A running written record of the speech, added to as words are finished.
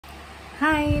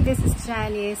Hi, this is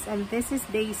Janice and this is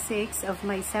day 6 of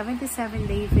my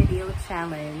 77-day video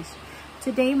challenge.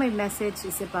 Today my message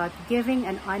is about giving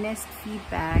an honest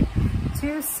feedback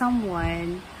to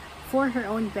someone for her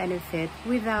own benefit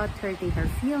without hurting her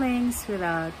feelings,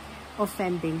 without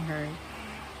offending her.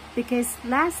 Because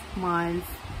last month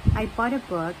I bought a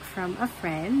book from a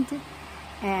friend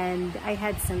and I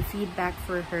had some feedback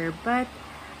for her, but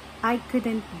I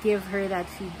couldn't give her that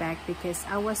feedback because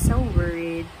I was so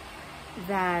worried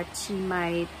that she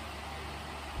might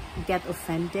get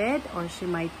offended or she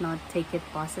might not take it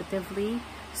positively.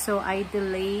 So I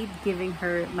delayed giving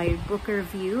her my book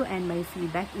review and my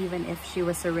feedback even if she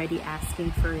was already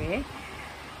asking for it.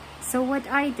 So what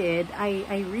I did,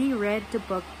 I reread the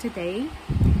book today,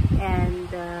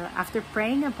 and after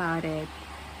praying about it,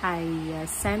 I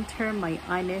sent her my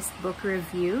honest book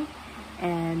review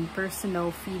and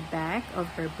personal feedback of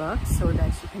her book so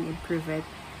that she can improve it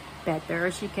better,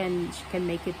 or she can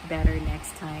make it better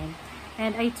next time.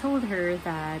 And I told her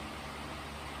that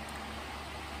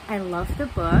I love the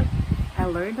book, I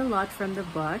learned a lot from the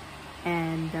book,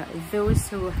 and those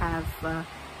who have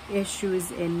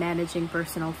issues in managing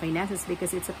personal finances,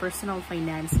 because it's a personal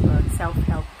finance book,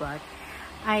 self-help book,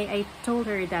 I told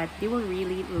her that they will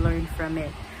really learn from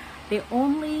it. The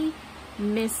only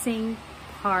missing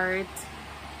part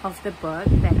of the book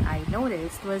that I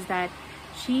noticed was that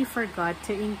she forgot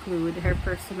to include her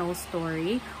personal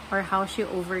story, or how she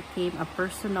overcame a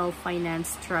personal finance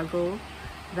struggle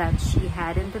that she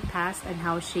had in the past, and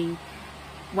how she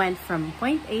went from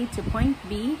point A to point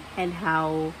B, and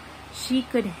how she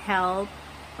could help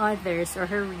others or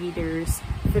her readers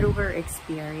through her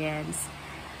experience.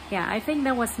 Yeah, I think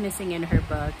that was missing in her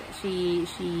book. She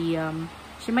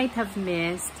might have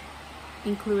missed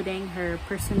including her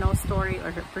personal story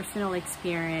or her personal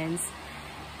experience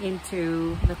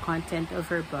into the content of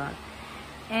her book.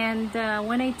 And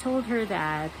when I told her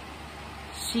that,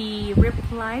 she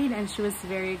replied, and she was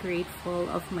very grateful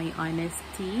of my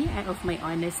honesty and of my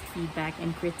honest feedback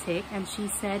and critique. And she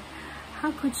said, how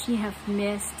could she have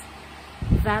missed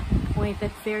that point,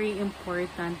 that very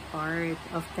important part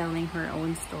of telling her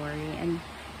own story?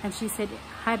 And she said,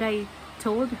 had I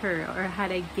told her, or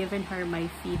had I given her my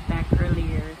feedback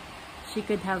earlier, she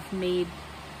could have made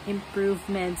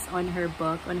improvements on her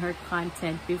book, on her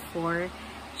content, before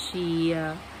she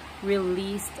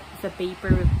released the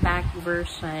paperback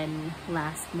version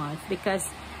last month, because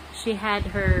she had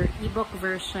her ebook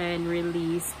version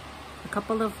released a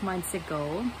couple of months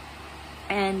ago,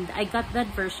 and I got that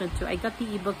version too. I got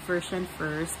the ebook version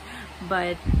first,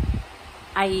 but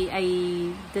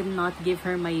I did not give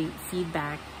her my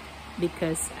feedback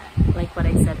because, like what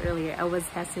I said earlier, I was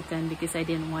hesitant because I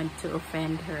didn't want to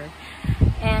offend her.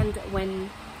 And when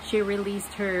she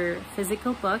released her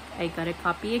physical book, I got a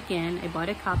copy again. I bought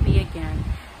a copy again,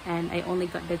 and I only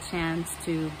got the chance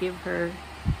to give her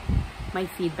my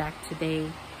feedback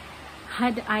today.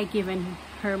 Had I given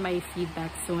her my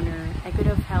feedback sooner, I could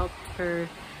have helped her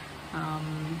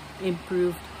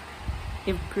improve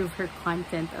her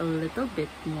content a little bit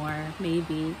more,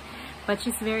 maybe. But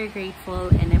she's very grateful,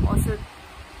 and I'm also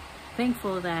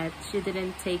thankful that she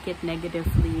didn't take it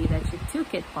negatively, that she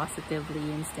took it positively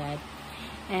instead.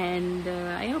 And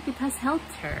I hope it has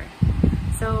helped her.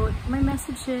 So my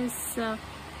message is,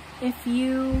 if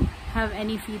you have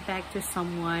any feedback to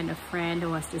someone, a friend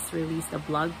who has just released a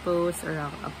blog post or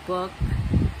a book,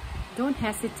 don't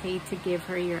hesitate to give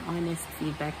her your honest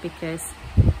feedback, because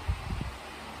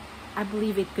I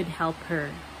believe it could help her,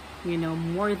 you know,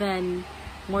 more than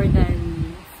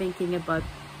thinking about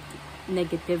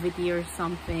negativity or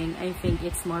something. I think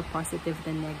it's more positive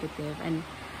than negative. And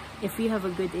if you have a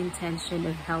good intention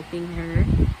of helping her,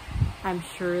 I'm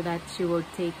sure that she will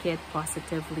take it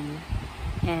positively,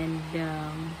 and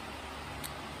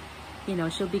you know,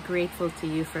 she'll be grateful to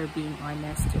you for being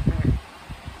honest to her.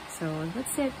 So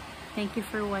that's it. Thank you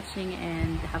for watching,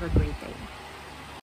 and have a great day.